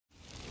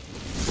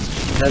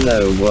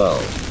Hello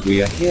world.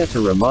 We are here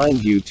to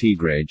remind you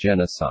Tigray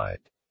genocide.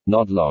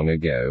 Not long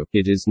ago,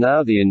 it is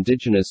now the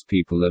indigenous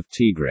people of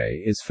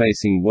Tigray is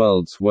facing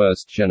world's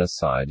worst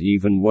genocide,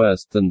 even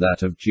worse than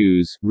that of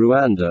Jews,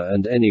 Rwanda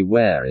and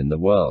anywhere in the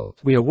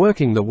world. We are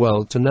working the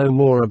world to know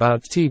more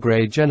about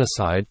Tigray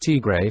genocide,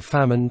 Tigray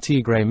famine,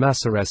 Tigray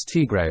massacres,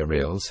 Tigray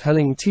reals,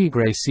 Helling,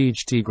 Tigray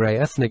siege, Tigray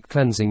ethnic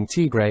cleansing,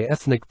 Tigray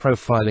ethnic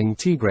profiling,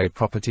 Tigray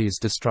properties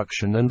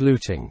destruction and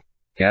looting,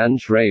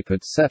 Ganj rape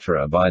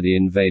etc. by the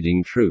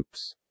invading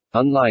troops.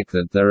 Unlike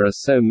that, there are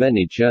so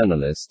many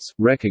journalists,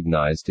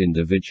 recognized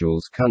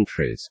individuals,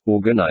 countries,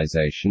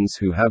 organizations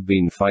who have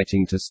been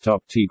fighting to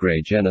stop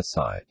Tigray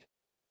genocide.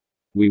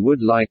 We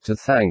would like to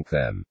thank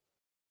them.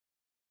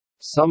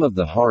 Some of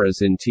the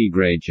horrors in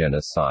Tigray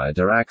genocide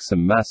are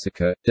Axum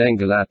massacre,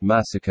 Dengalat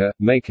massacre,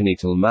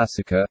 Makanital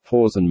massacre,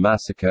 Porzan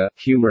massacre,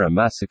 Humera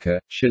massacre,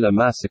 Shilla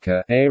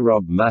massacre,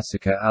 Arob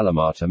massacre,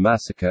 Alamata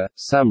massacre,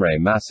 Samray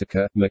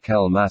massacre,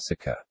 Mekelle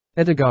massacre,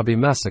 Edagabi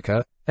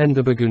massacre,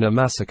 Endabaguna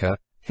massacre,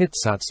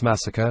 Hitsats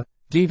massacre,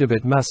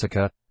 Didabit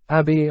massacre,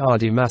 Abi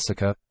Adi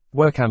massacre,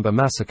 Workamba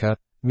massacre,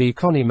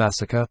 Mikoni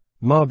massacre,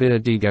 Marbir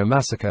Digo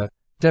massacre,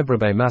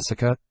 Debrabe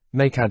massacre,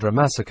 Makadra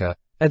massacre,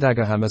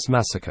 Edagahamas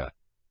massacre,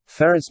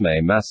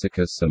 Ferisme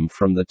massacre. Some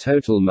from the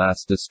total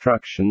mass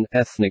destruction,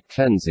 ethnic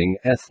cleansing,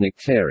 ethnic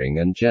clearing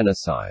and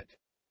genocide.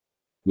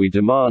 We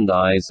demand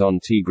eyes on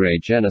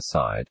Tigray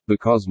genocide,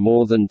 because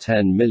more than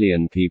 10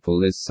 million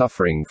people is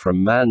suffering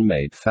from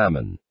man-made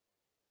famine.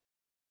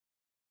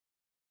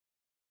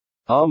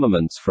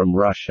 Armaments from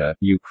Russia,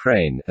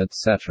 Ukraine,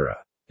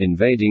 etc.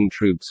 Invading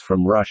troops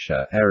from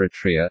Russia,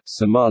 Eritrea,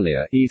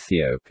 Somalia,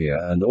 Ethiopia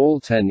and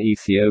all 10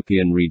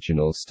 Ethiopian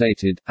regional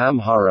stated,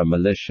 Amhara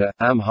militia,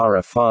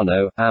 Amhara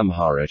Fano,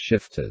 Amhara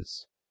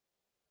shifters.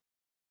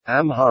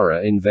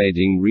 Amhara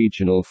invading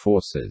regional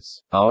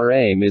forces. Our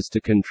aim is to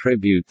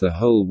contribute the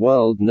whole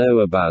world know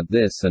about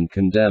this and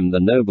condemn the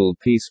Nobel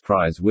Peace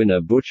Prize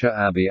winner Butcher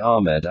Abiy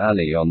Ahmed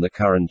Ali on the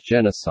current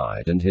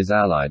genocide and his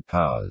allied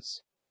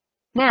powers.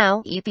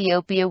 Now,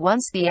 Ethiopia,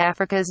 once the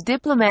Africa's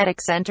diplomatic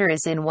center,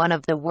 is in one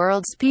of the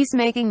world's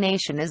peacemaking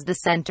nation, is the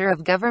center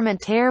of government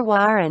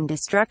terror and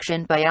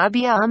destruction by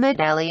Abiy Ahmed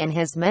Ali and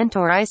his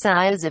mentor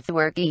Isaias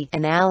Afwerki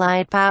and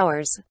allied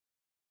powers.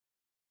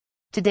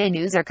 Today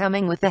news are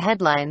coming with the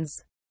headlines.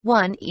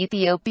 1.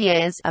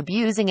 Ethiopia is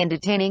abusing and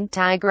detaining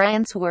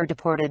Tigrayans who were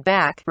deported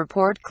back,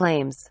 report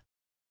claims.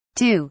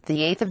 2. The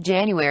 8th of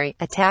January,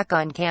 attack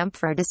on camp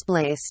for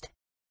displaced.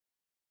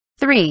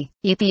 3.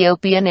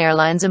 Ethiopian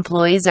Airlines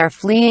employees are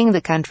fleeing the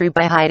country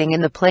by hiding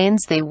in the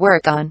planes they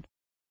work on.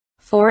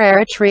 4.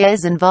 Eritrea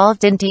is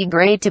involved in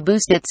Tigray to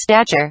boost its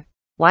stature.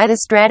 Why the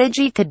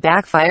strategy could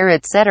backfire,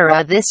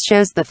 etc. This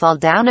shows the fall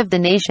down of the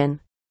nation.